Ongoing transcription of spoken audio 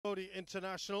Cody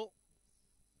International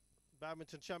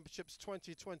Badminton Championships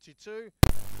 2022 here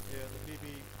at the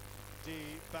BBD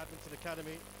Badminton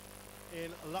Academy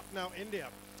in Lucknow, India.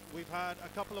 We've had a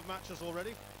couple of matches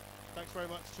already. Thanks very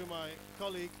much to my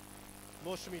colleague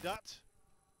Moushami Dutt.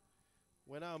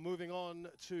 We're now moving on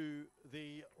to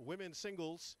the women's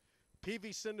singles.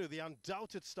 PV Sindhu, the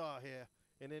undoubted star here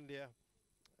in India,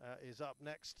 is up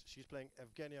next. She's playing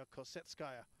Evgeniya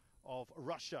Kosetskaya of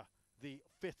Russia, the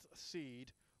 5th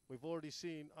seed. We've already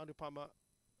seen Anupama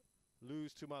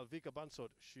lose to Malvika Bansod.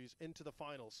 She's into the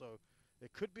final, so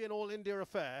it could be an all-India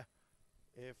affair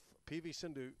if PV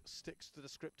Sindhu sticks to the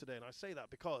script today. And I say that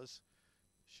because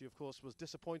she, of course, was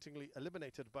disappointingly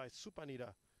eliminated by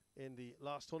Supanida in the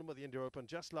last tournament of the India Open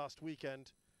just last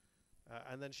weekend.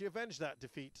 And then she avenged that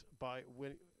defeat by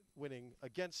winning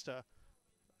against her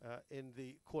in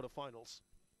the quarterfinals.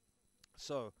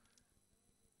 So,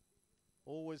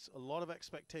 always a lot of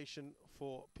expectation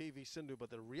for PV Sindhu,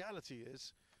 but the reality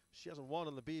is she hasn't won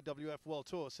on the BWF World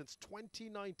Tour since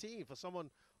 2019. For someone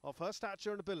of her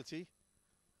stature and ability,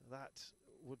 that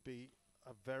would be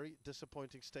a very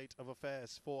disappointing state of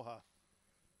affairs for her.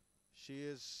 She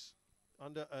is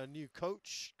under a new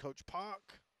coach, Coach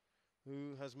Park,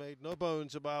 who has made no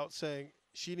bones about saying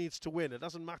she needs to win. It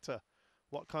doesn't matter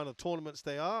what kind of tournaments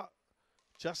they are,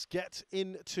 just get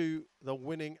into the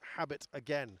winning habit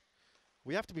again.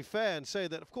 We have to be fair and say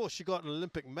that, of course, she got an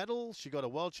Olympic medal, she got a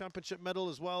World Championship medal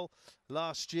as well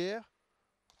last year,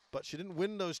 but she didn't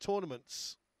win those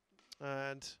tournaments.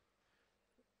 And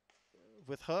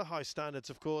with her high standards,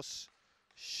 of course,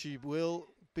 she will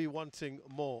be wanting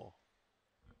more.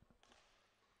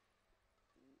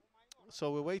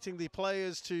 So we're waiting the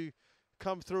players to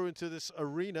come through into this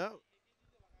arena.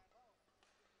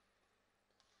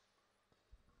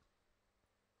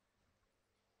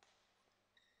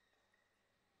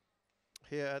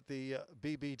 Here at the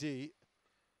BBD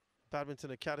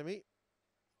Badminton Academy.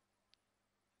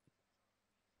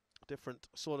 Different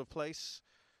sort of place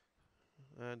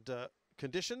and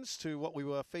conditions to what we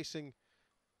were facing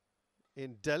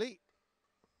in Delhi.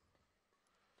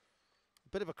 A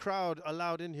bit of a crowd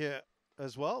allowed in here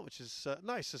as well, which is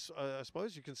nice, I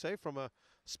suppose you can say, from a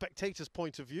spectator's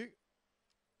point of view.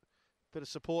 Bit of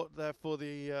support there for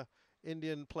the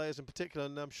Indian players in particular,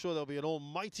 and I'm sure there'll be an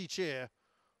almighty cheer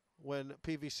when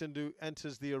PV Sindhu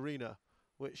enters the arena,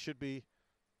 which should be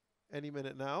any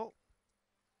minute now.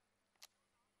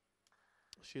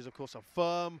 She's, of course, a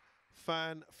firm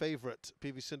fan favorite,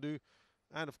 PV Sindhu,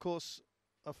 and, of course,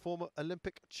 a former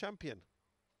Olympic champion.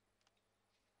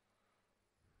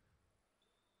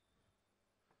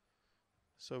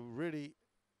 So really,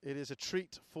 it is a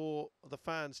treat for the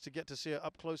fans to get to see her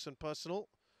up close and personal.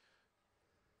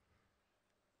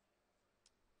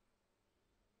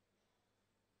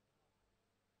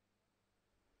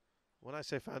 When I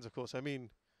say fans, of course, I mean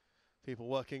people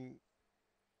working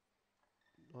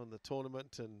on the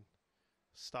tournament and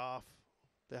staff.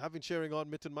 They have been cheering on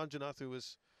Mithun Manjunath, who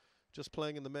was just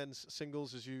playing in the men's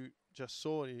singles, as you just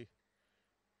saw. He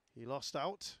lost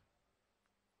out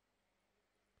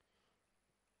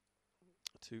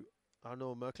to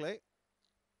Arnaud Merclay.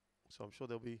 So I'm sure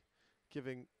they'll be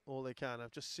giving all they can.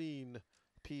 I've just seen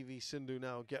PV Sindhu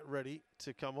now get ready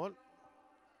to come on.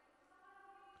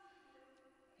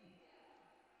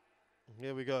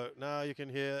 Here we go. Now you can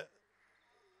hear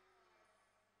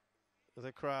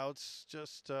the crowds.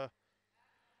 Just there's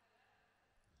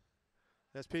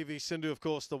PV Sindhu, of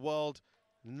course, the world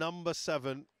number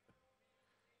 7.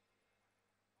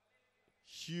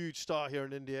 Huge star here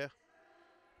in India.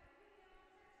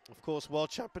 Of course, World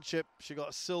Championship. She got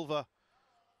a silver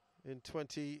in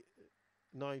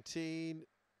 2019.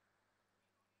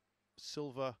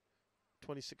 Silver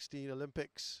 2016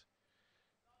 Olympics.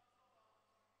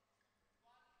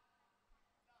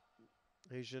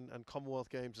 Asian and Commonwealth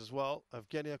Games as well.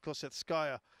 Evgeniya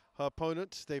Kosetskaya, her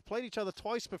opponent. They played each other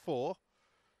twice before.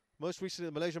 Most recently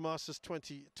the Malaysia Masters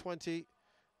 2020.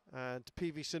 And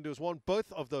PV Sindhu has won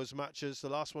both of those matches. The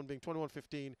last one being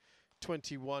 21-15,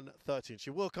 21-13.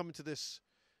 She will come into this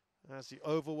as the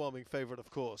overwhelming favourite, of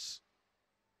course.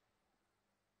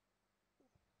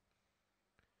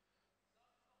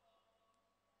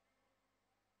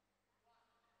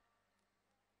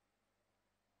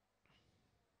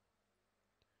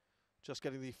 Just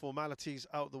getting the formalities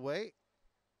out of the way.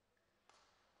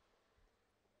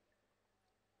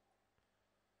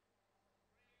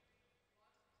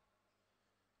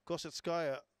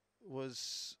 Kosetskaya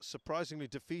was surprisingly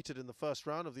defeated in the first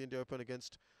round of the India Open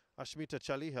against Ashmita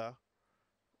Chaliha,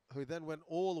 who then went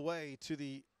all the way to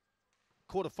the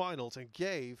quarterfinals and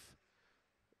gave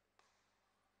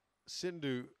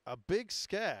Sindhu a big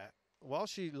scare while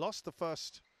she lost the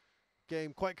first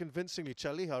game quite convincingly,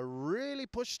 Chaliha really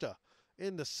pushed her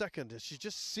in the second. She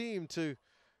just seemed to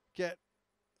get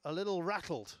a little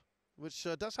rattled, which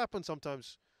does happen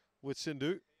sometimes with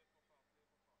Sindhu.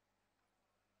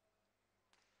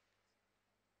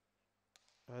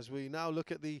 As we now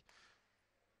look at the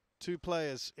two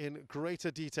players in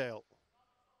greater detail.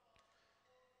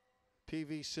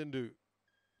 PV Sindhu,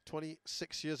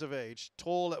 26 years of age,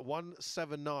 tall at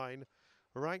 179,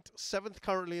 ranked 7th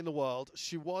currently in the world.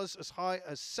 She was as high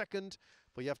as 2nd,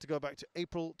 but you have to go back to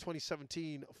April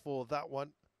 2017 for that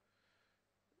one.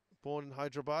 Born in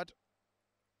Hyderabad.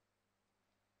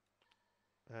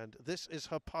 And this is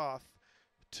her path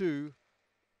to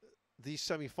the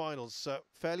semi-finals.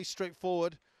 Fairly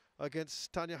straightforward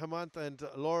against Tanya Hemant and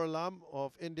Laura Lam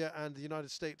of India and the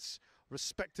United States,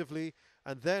 respectively.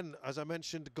 And then, as I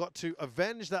mentioned, got to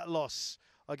avenge that loss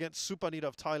against Supanita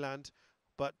of Thailand,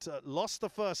 but lost the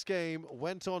first game,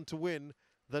 went on to win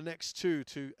the next two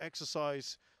to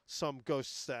exercise some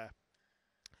ghosts there.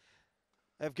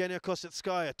 Evgeniya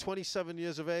Kosetskaya, 27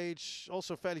 years of age,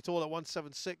 also fairly tall at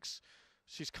 176.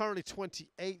 She's currently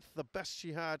 28th. The best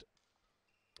she had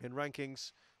in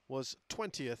rankings was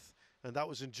 20th, and that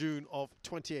was in June of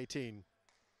 2018.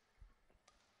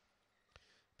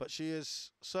 But she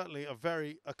is certainly a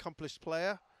very accomplished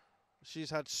player. She's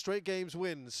had straight games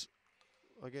wins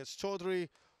against Chaudhary,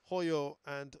 Hoyo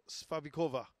and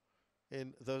Svavikova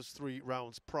in those 3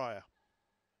 rounds prior.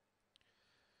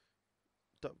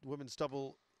 Women's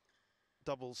double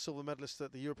silver medalist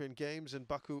at the European Games in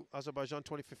Baku, Azerbaijan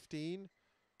 2015.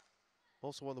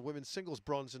 Also won the women's singles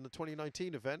bronze in the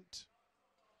 2019 event.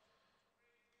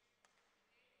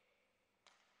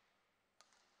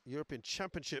 European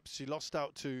Championships, she lost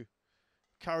out to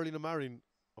Carolina Marin,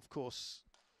 of course,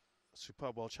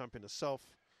 superb world champion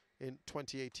herself in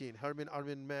 2018. Hermin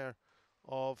Armin Mer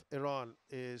of Iran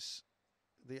is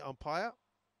the umpire.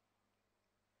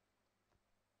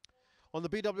 On the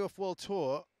BWF World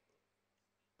Tour,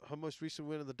 her most recent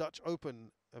win in the Dutch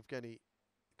Open, Evgeniya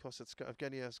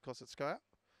Kosetskaya,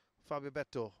 Fabio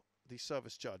Betto, the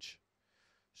service judge.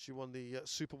 She won the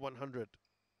Super 100.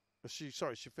 She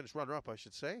finished runner-up, I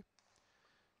should say.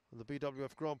 On the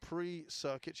BWF Grand Prix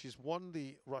circuit, she's won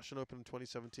the Russian Open in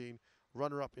 2017,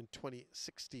 runner-up in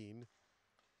 2016.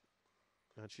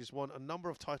 And she's won a number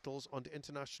of titles on the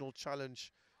International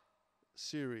Challenge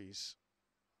Series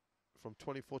from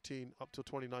 2014 up to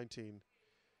 2019.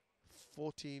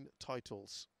 14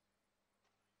 titles,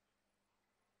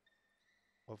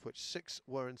 of which 6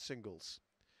 were in singles.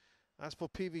 As for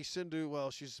PV Sindhu,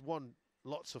 well, she's won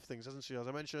lots of things, hasn't she? As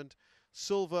I mentioned,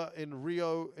 silver in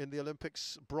Rio in the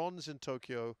Olympics, bronze in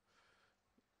Tokyo.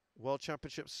 World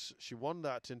Championships, she won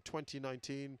that in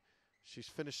 2019. She's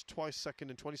finished twice second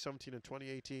in 2017 and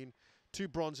 2018. 2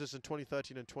 bronzes in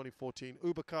 2013 and 2014.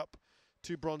 Uber Cup,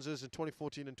 2 bronzes in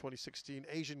 2014 and 2016.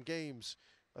 Asian Games,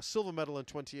 a silver medal in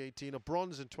 2018, a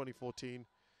bronze in 2014.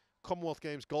 Commonwealth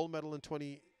Games, gold medal in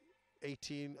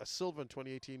 2018, a silver in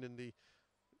 2018 in the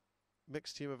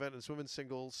mixed team event and women's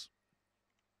singles.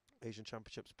 Asian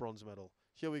Championships, bronze medal.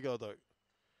 Here we go, though.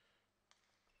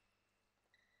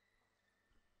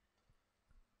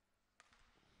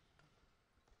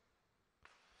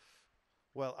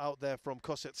 Well out there from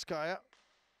Kosetskaya.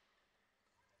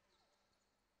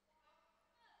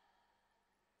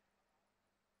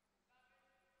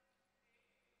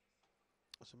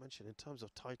 As I mentioned, in terms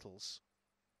of titles,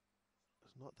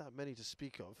 there's not that many to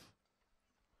speak of.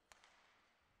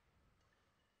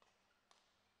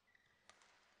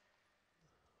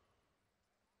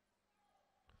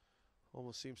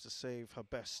 Almost seems to save her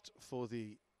best for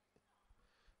the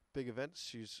big events.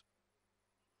 She's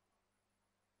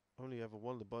only ever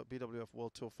won the BWF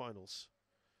World Tour finals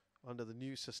under the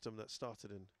new system that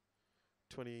started in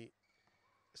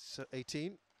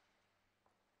 2018.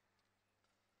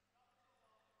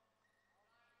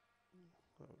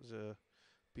 That was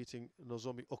beating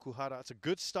Nozomi Okuhara. It's a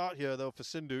good start here, though, for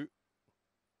Sindhu.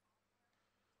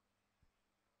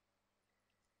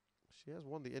 She has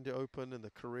won the India Open and the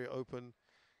Korea Open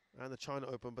and the China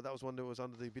Open, but that was one that was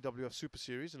under the BWF Super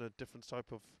Series and a different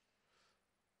type of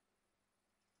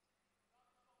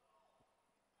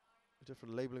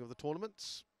different labeling of the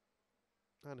tournaments,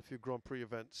 and a few Grand Prix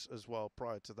events as well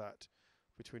prior to that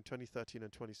between 2013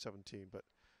 and 2017. But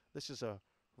this is a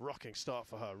rocking start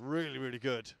for her. Really, really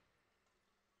good.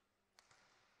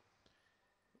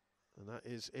 And that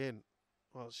is in.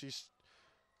 Well, she's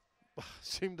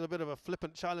seemed a bit of a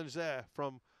flippant challenge there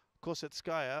from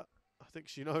Kosetskaya. I think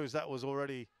she knows that was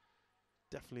already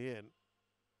definitely in.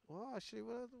 Well, actually,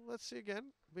 well, let's see again.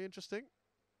 Be interesting.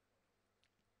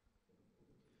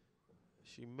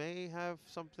 She may have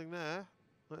something there.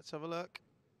 Let's have a look.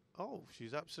 Oh,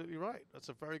 she's absolutely right. That's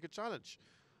a very good challenge.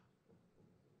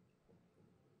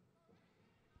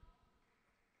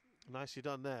 Nicely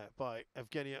done there by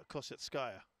Evgeniya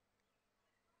Kosetskaya.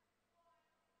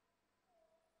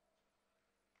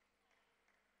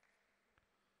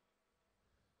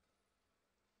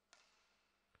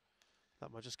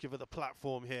 That might just give her the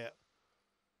platform here.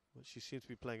 But she seems to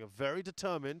be playing a very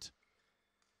determined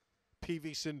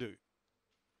PV Sindhu,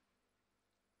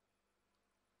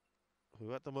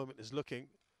 who at the moment is looking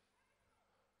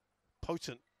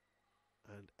potent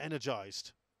and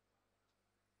energized.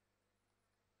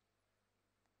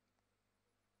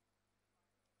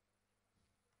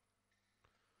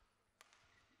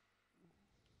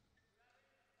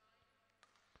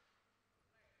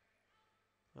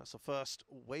 That's the first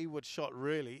wayward shot,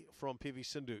 really, from PV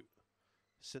Sindhu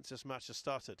since this match has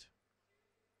started.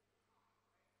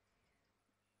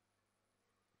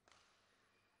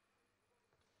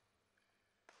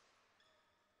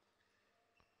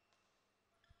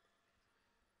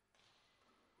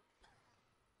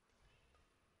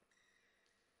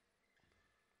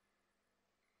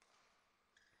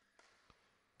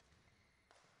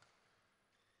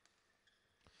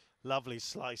 Lovely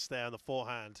slice there on the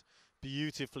forehand.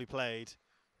 Beautifully played.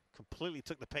 Completely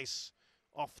took the pace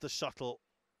off the shuttle.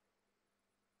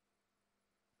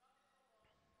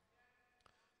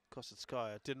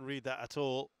 Kosetskaya didn't read that at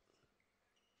all.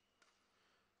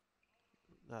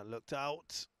 That looked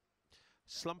out.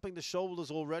 Slumping the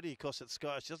shoulders already,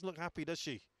 Kosetskaya. She doesn't look happy, does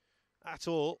she? At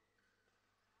all.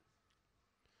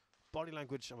 Body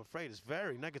language, I'm afraid, is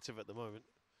very negative at the moment.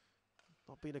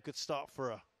 Not been a good start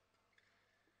for her.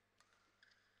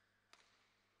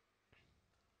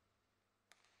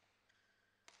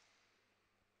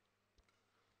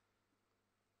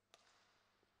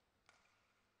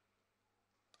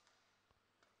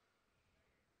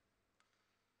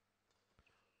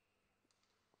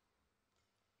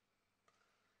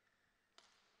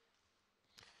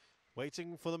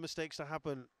 Waiting for the mistakes to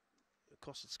happen.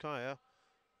 Kosetskaya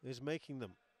is making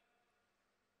them.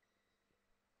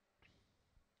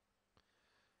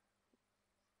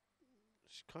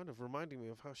 She's kind of reminding me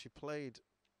of how she played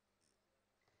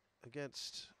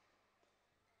against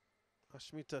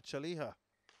Ashmita Chaliha.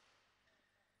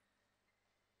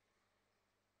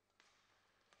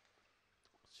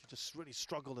 She just really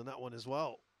struggled in that one as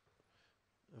well,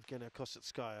 Evgeniya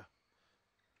Kosetskaya.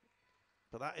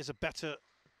 But that is a better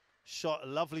shot, a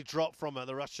lovely drop from her,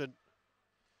 the Russian.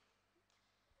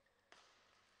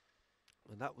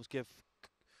 And that would give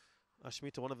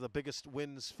Ashmita one of the biggest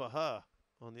wins for her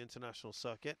on the international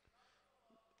circuit.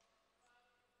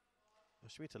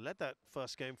 Ashmita led that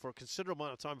first game for a considerable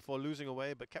amount of time before losing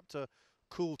away, but kept her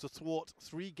cool to thwart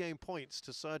 3 game points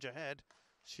to surge ahead.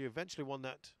 She eventually won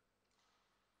that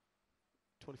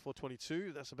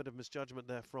 24-22. That's a bit of misjudgment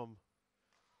there from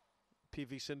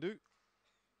PV Sindhu.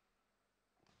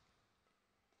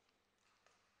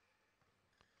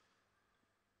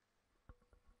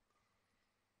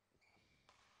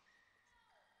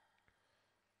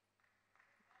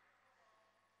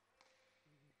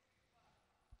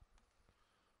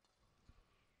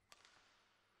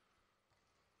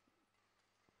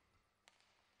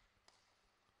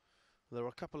 There were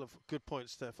a couple of good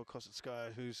points there for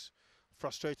Kosetskaya, who's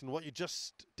frustrating. What you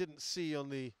just didn't see on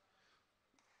the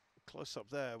close-up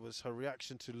there was her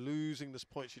reaction to losing this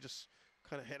point. She just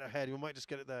kind of hit her head. You might just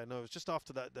get it there. No, it was just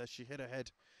after that she hit her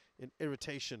head in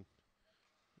irritation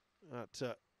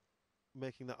at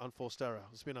making that unforced error.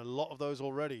 There's been a lot of those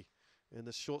already in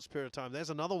this short period of time. There's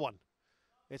another one.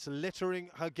 It's littering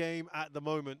her game at the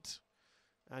moment.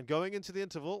 And going into the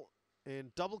interval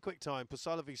in double quick time,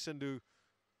 Pusarla v Sindhu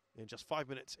in just 5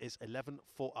 minutes is 11-4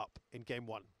 up in game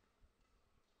 1.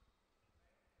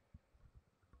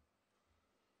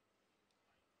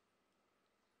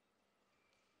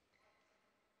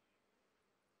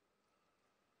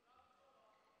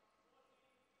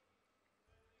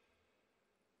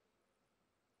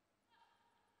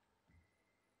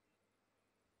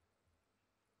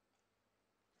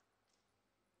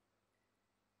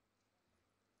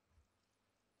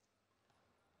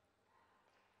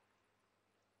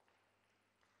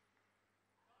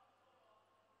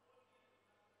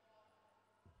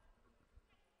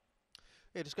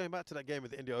 Yeah, just going back to that game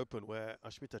at the India Open where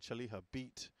Ashmita Chaliha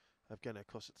beat Evgeniya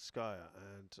Kosetskaya,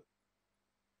 and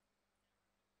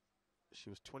she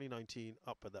was 2019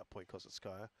 up at that point,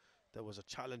 Kosetskaya. There was a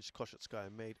challenge Kosetskaya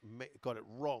got it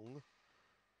wrong,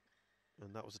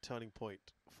 and that was a turning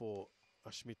point for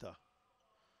Ashmita,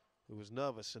 who was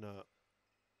nervous in her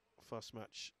first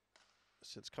match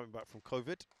since coming back from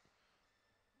COVID.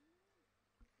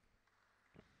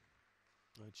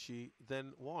 And she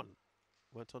then won,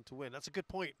 went on to win. That's a good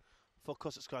point for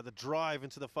Kosetskaya, the drive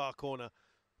into the far corner.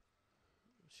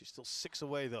 She's still 6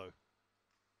 away, though.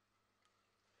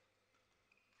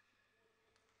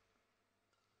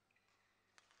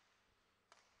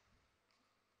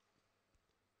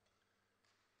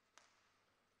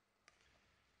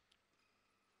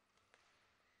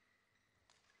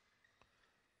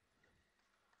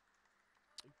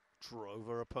 Drove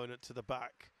her opponent to the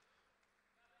back.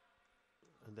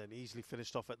 And then easily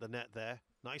finished off at the net there.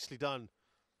 Nicely done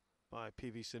by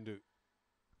PV Sindhu.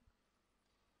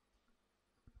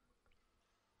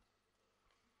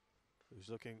 Who's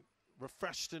looking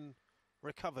refreshed and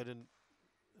recovered and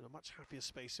in a much happier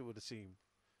space, it would have seemed,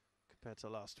 compared to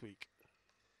last week.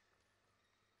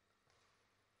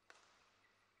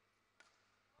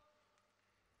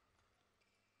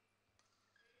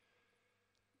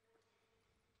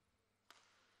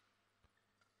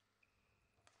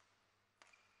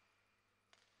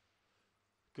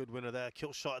 Good winner there,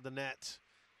 kill shot at the net.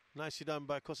 Nicely done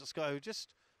by Kosetskaya, who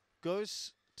just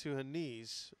goes to her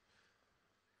knees.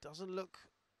 Doesn't look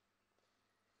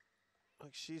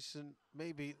like she's in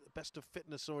maybe the best of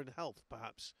fitness or in health,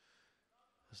 perhaps.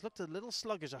 Has looked a little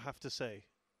sluggish, I have to say,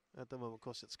 at the moment,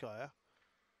 Kosetskaya.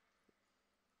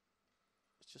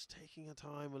 It's just taking her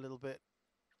time a little bit.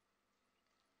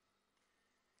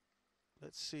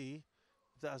 Let's see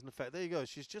if that has an effect. There you go,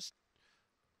 she's just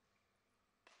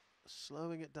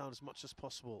slowing it down as much as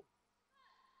possible.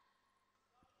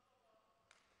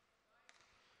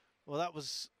 Well, that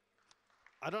was,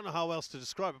 I don't know how else to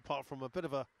describe it apart from a bit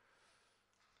of a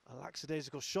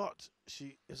lackadaisical shot.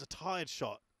 It was a tired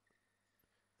shot,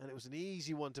 and it was an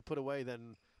easy one to put away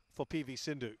then for PV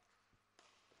Sindhu.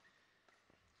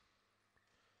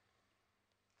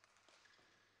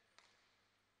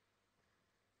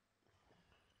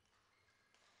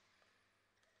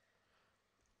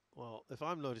 Well, if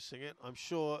I'm noticing it, I'm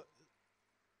sure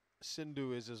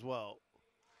Sindhu is as well.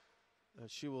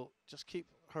 And she will just keep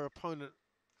her opponent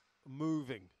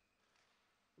moving.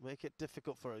 Make it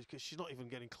difficult for her, because she's not even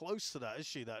getting close to that, is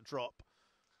she, that drop?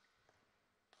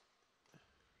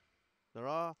 There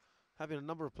are having a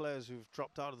number of players who've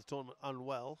dropped out of the tournament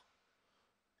unwell.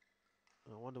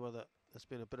 And I wonder whether there's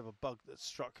been a bit of a bug that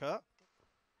struck her.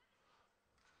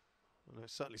 I know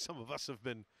certainly some of us have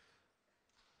been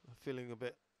feeling a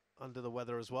bit under the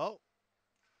weather as well.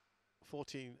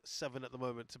 14-7 at the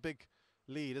moment. It's a big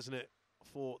lead, isn't it,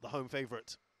 for the home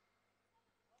favourite.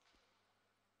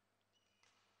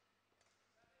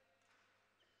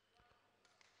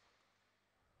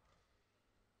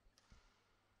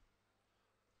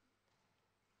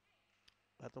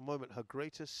 At the moment, her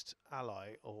greatest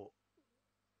ally, or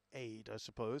aid, I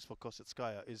suppose, for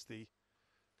Kosetskaya is the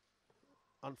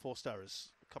unforced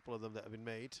errors. A couple of them that have been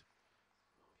made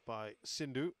by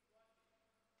Sindhu.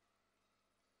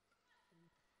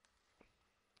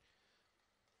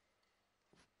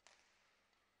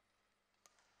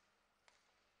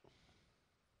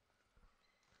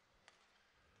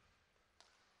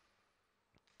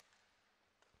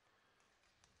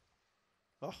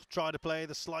 Oh, tried to play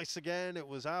the slice again, it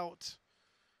was out.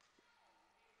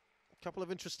 A couple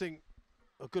of interesting,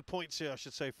 good points here, I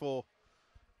should say, for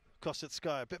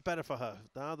Kosetskaya. A bit better for her.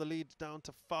 Now the lead down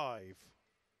to 5.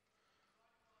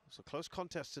 It's a close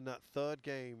contest in that third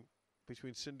game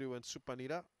between Sindhu and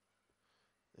Supanida.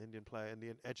 Indian player,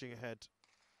 Indian edging ahead.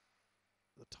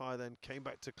 The tie then came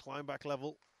back to climb back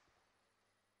level.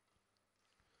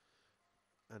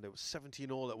 And it was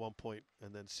 17-all at one point,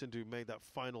 and then Sindhu made that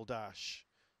final dash,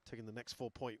 taking the next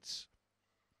 4 points.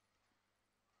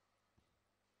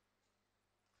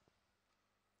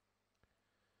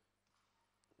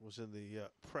 Was in the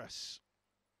press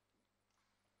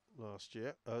last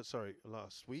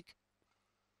week.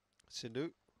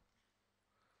 Sindhu.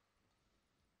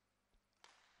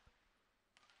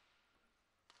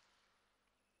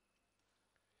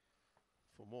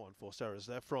 For more unforced errors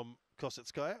there from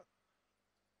Kosetskaya.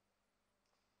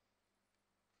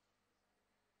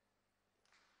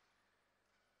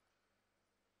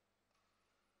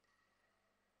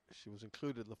 She was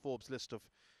included in the Forbes list of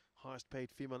highest paid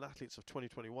female athletes of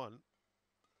 2021.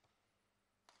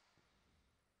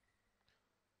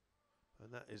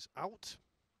 And that is out.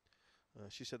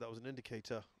 She said that was an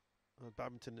indicator.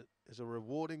 Badminton is a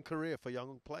rewarding career for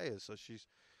young players, so she's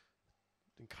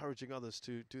encouraging others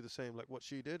to do the same like what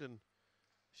she did. And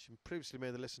she previously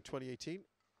made the list in 2018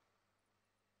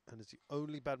 and is the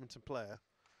only badminton player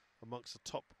amongst the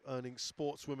top earning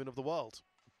sportswomen of the world.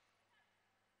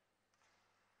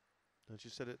 And she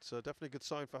said it's definitely a good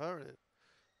sign for her, and it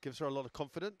gives her a lot of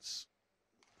confidence.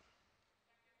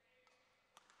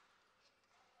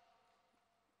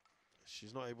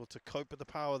 She's not able to cope with the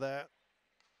power there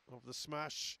of the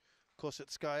smash.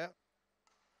 Kosetskaya.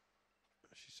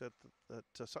 She said that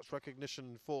such recognition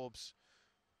in Forbes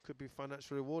could be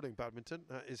financially rewarding. Badminton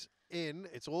that is in.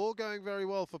 It's all going very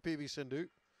well for PV Sindhu.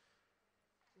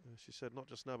 She said not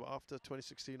just now, but after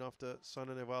 2016, after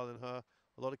Sana Nehwal and her,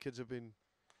 a lot of kids have been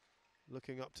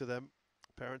looking up to them.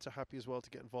 Parents are happy as well to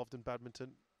get involved in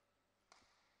badminton.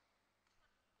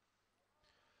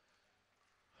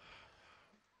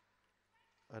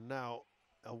 And now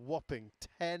a whopping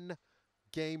 10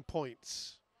 game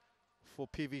points for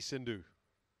PV Sindhu.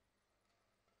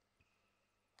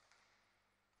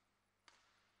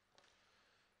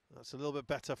 That's a little bit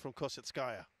better from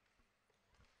Kosetskaya.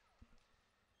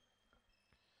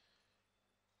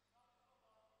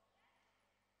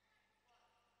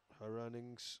 Her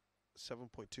earnings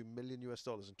 $7.2 million US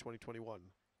in 2021.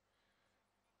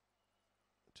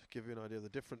 To give you an idea of the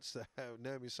difference there,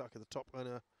 Naomi Osaka, the top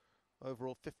earner,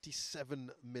 overall $57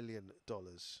 million.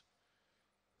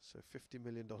 So $50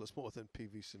 million more than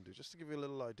PV Sindhu. Just to give you a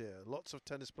little idea, lots of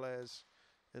tennis players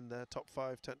in their top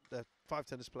five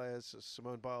tennis players.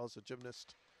 Simone Biles, a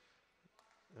gymnast,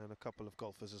 and a couple of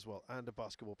golfers as well, and a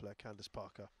basketball player, Candace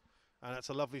Parker. And that's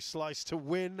a lovely slice to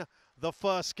win the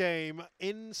first game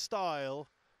in style.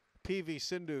 PV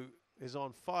Sindhu is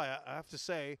on fire. I have to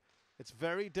say, it's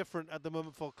very different at the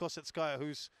moment for Kosetskaya,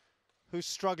 who's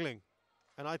struggling.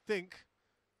 And I think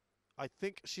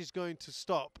she's going to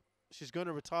stop. She's going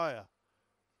to retire.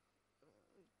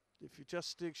 If you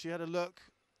just think she had a look,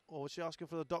 or was she asking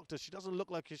for the doctor? She doesn't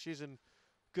look like she's in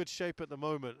good shape at the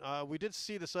moment. We did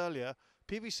see this earlier.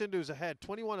 PV Sindhu's ahead,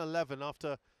 21-11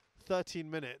 after 13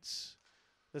 minutes.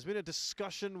 There's been a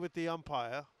discussion with the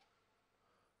umpire.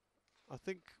 I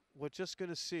think we're just going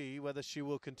to see whether she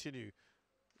will continue.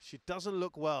 She doesn't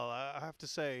look well, I have to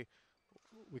say.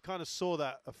 We kind of saw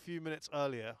that a few minutes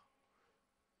earlier.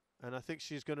 And I think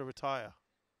she's going to retire.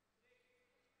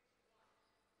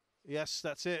 Yes,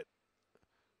 that's it.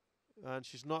 And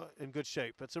she's not in good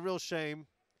shape. It's a real shame.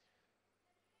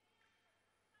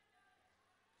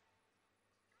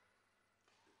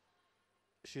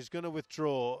 She's going to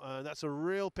withdraw, and that's a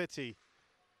real pity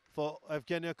for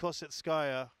Evgeniya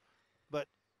Kosetskaya. But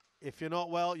if you're not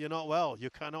well, you're not well. You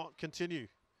cannot continue.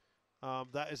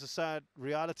 That is a sad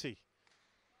reality.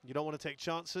 You don't want to take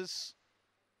chances,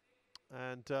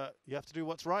 and you have to do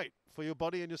what's right for your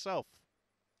body and yourself.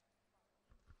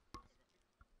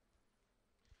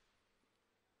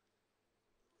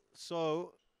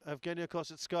 So Evgeniya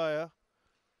Kosetskaya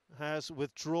has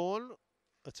withdrawn.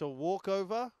 It's a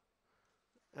walkover.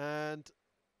 And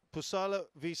Pusarla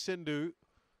v Sindhu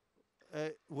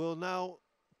will now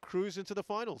cruise into the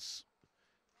finals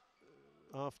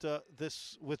after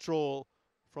this withdrawal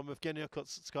from Evgeniya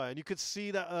Kosetskaya. And you could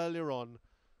see that earlier on.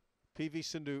 PV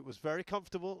Sindhu was very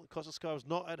comfortable. Kosetskaya was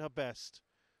not at her best.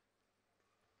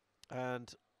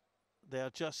 And they are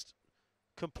just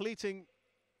completing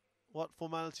what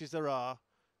formalities there are.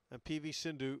 And PV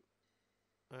Sindhu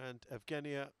and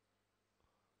Evgeniya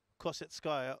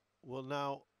Kosetskaya will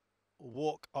now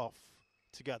walk off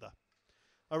together.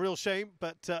 A real shame,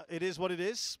 but it is what it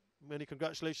is. Many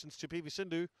congratulations to PV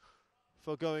Sindhu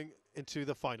for going into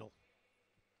the final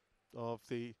of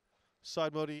the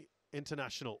Syed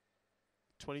International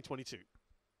 2022.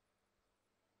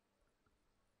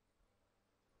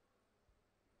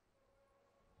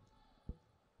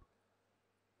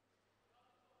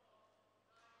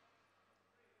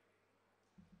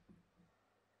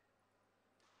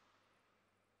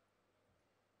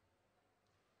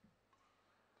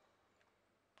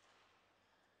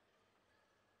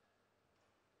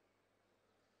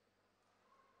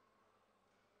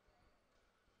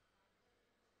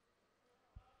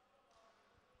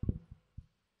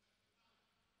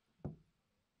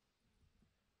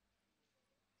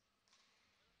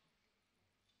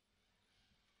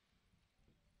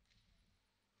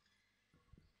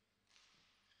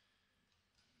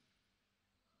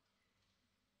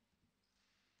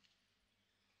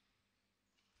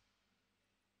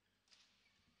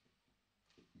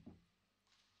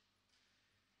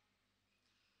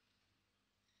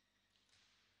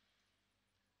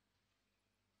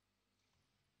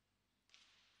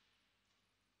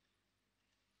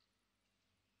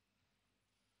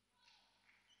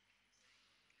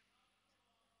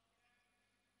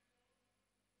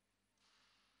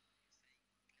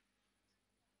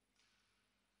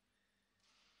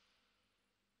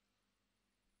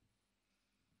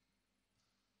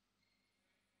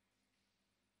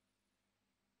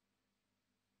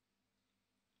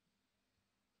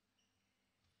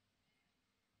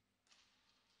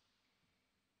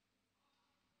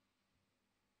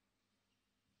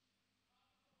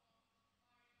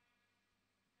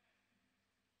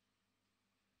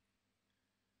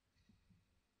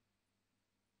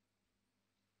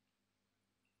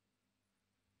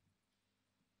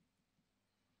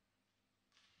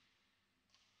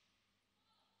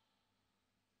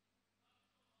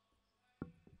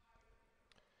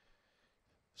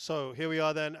 So here we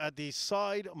are then at the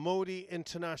Syed Modi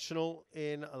International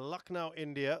in Lucknow,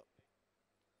 India,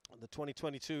 the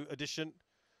 2022 edition,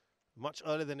 much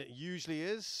earlier than it usually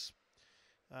is.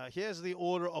 Here's the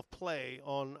order of play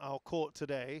on our court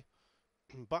today.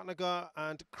 Bhatnagar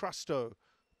and Crasto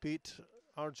beat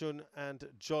Arjun and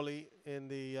Jolly in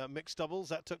the mixed doubles.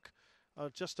 That took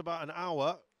just about an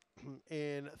hour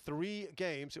in 3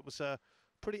 games. It was a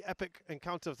pretty epic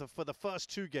encounter for the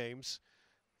first 2 games,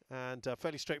 and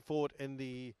fairly straightforward in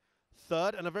the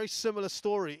third. And a very similar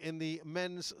story in the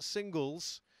men's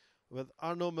singles, with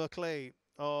Arnaud Merclay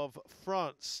of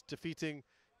France defeating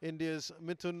India's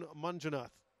Mithun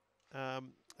Manjunath.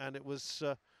 And it was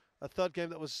a third game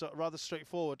that was rather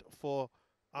straightforward for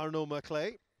Arnaud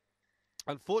Merclay.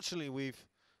 Unfortunately, we've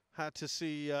had to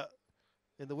see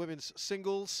in the women's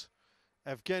singles,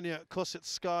 Evgeniya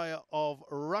Kosetskaya of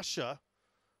Russia,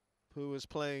 who was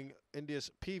playing India's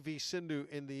PV Sindhu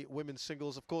in the women's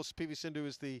singles. Of course, PV Sindhu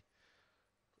is the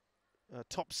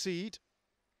top seed,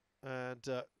 and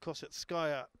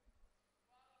Kosetskaya,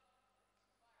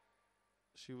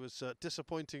 she was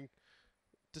disappointing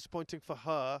for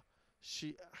her.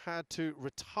 She had to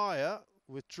retire,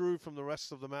 withdrew from the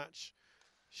rest of the match.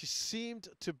 She seemed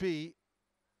to be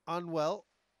unwell.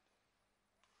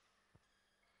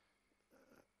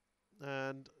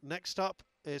 And next up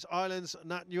is Ireland's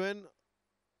Nat Nguyen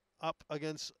up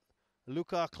against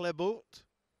Luca Clebot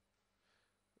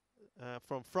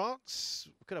from France.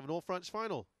 We could have an all-French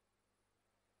final.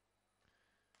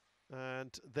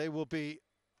 And they will be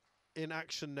in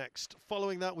action next.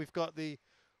 Following that, we've got the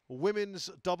women's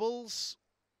doubles,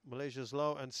 Malaysia's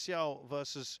Low and Xiao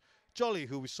versus Jolly,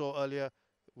 who we saw earlier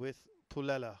with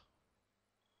Pusarla.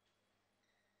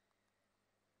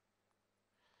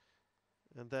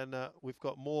 And then we've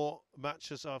got more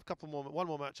matches, one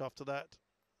more match after that.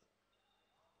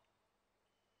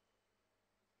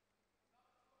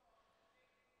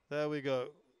 There we go.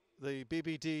 The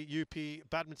BBD UP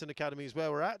Badminton Academy is where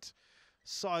we're at.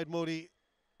 Syed Modi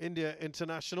India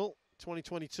International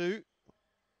 2022.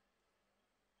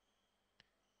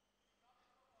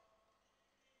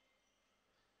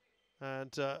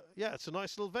 And yeah, it's a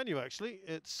nice little venue actually.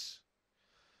 It's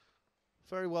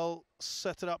very well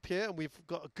set it up here, and we've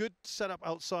got a good setup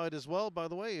outside as well, by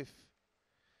the way. If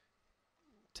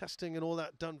testing and all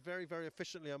that done very, very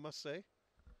efficiently, I must say.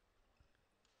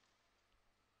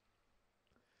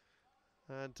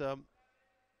 And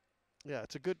yeah,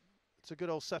 it's a good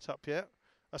old setup here.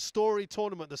 A story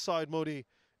tournament, the Syed Modi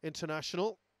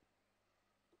International,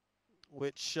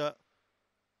 which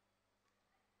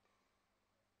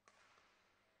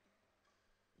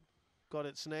got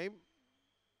its name.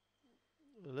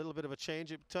 A little bit of a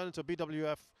change. It turned into a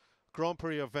BWF Grand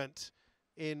Prix event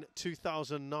in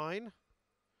 2009.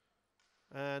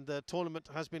 And the tournament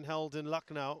has been held in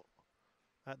Lucknow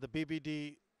at the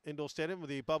BBD Indoor Stadium,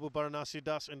 with the Babu Baranasi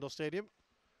Das Indoor Stadium.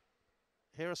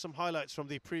 Here are some highlights from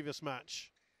the previous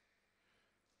match.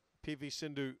 PV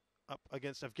Sindhu up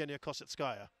against Evgeniya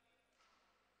Kosetskaya.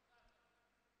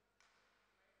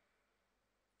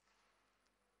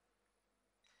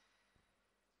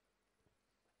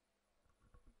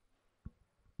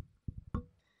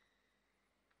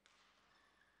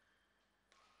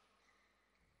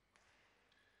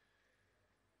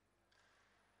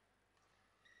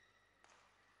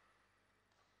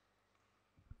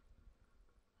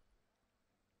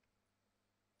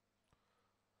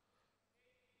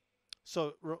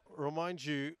 So, remind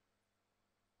you,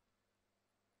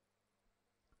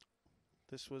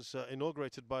 this was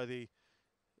inaugurated by the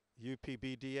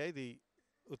UPBDA, the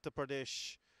Uttar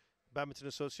Pradesh Badminton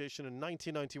Association, in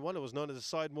 1991. It was known as the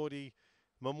Syed Modi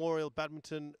Memorial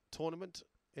Badminton Tournament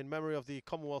in memory of the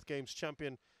Commonwealth Games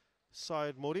champion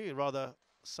Syed Modi. A rather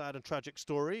sad and tragic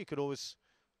story. You could always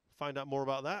find out more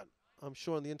about that, I'm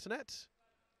sure, on the internet.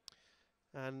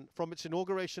 And from its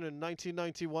inauguration in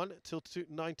 1991 till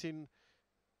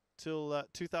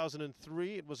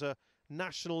 2003, it was a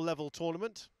national level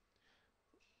tournament.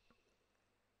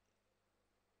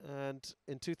 And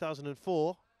in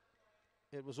 2004,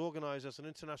 it was organized as an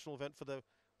international event for the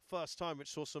first time, which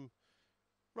saw some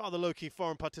rather low-key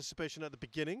foreign participation at the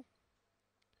beginning.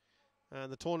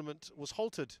 And the tournament was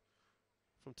halted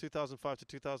from 2005 to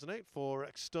 2008 for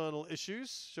external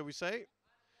issues, shall we say.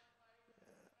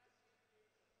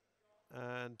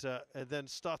 And it then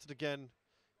started again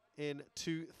in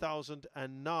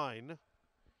 2009.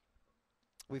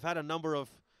 We've had a number of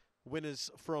winners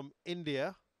from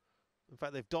India. In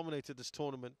fact, they've dominated this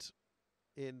tournament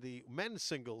in the men's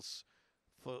singles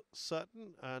for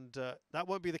certain, and that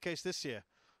won't be the case this year.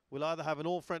 We'll either have an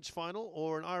all-French final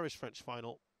or an Irish-French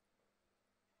final.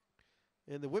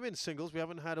 In the women's singles, we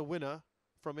haven't had a winner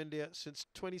from India since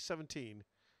 2017,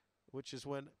 which is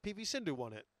when PV Sindhu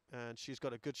won it. And she's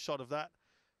got a good shot of that.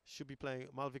 She'll be playing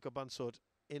Malvika Bansod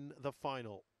in the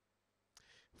final.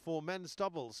 For men's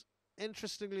doubles,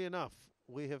 interestingly enough,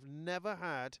 we have never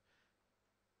had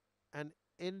an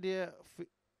Indian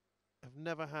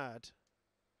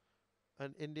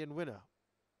winner.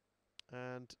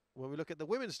 And when we look at the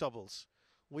women's doubles,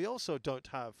 we also don't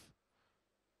have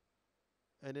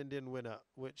an Indian winner,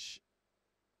 which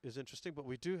is interesting. But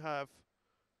we do have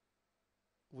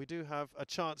a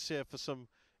chance here for some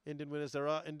Indian winners. There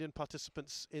are Indian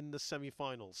participants in the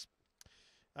semi-finals.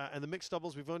 And the mixed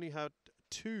doubles, we've only had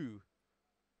 2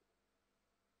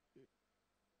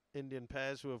 Indian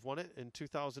pairs who have won it in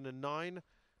 2009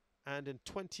 and in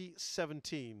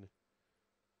 2017.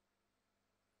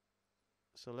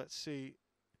 So let's see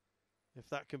if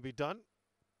that can be done.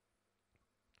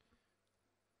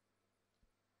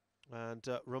 And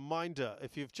reminder,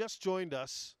 if you've just joined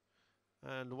us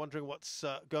and wondering what's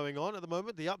going on at the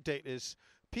moment, the update is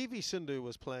PV Sindhu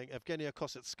was playing Evgeniya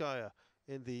Kosetskaya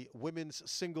in the women's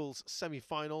singles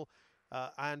semi-final.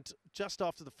 And just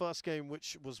after the first game,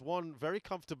 which was won very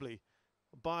comfortably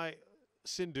by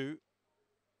Sindhu,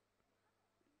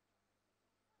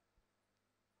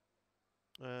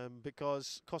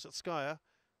 because Kosetskaya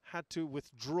had to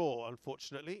withdraw,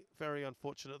 unfortunately. Very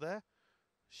unfortunate there.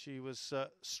 She was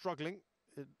struggling.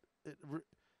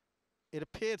 It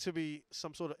appeared to be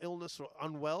some sort of illness or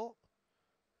unwell.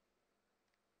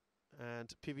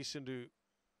 And PV Sindhu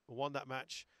won that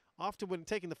match after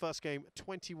taking the first game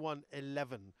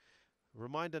 21-11.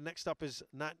 Reminder, next up is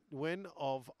Nat Nguyen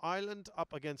of Ireland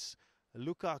up against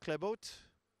Luca Klebot.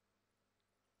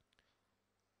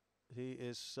 He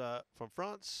is from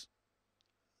France.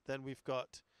 Then we've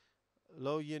got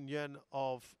Lo Yin Yen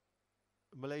of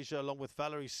Malaysia along with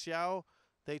Valerie Xiao.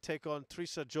 They take on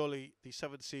Trisa Jolie, the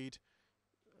 7th seed,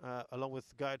 along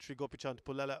with Gayatri Gopichand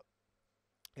Pullela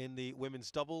in the women's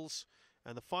doubles.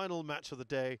 And the final match of the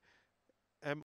day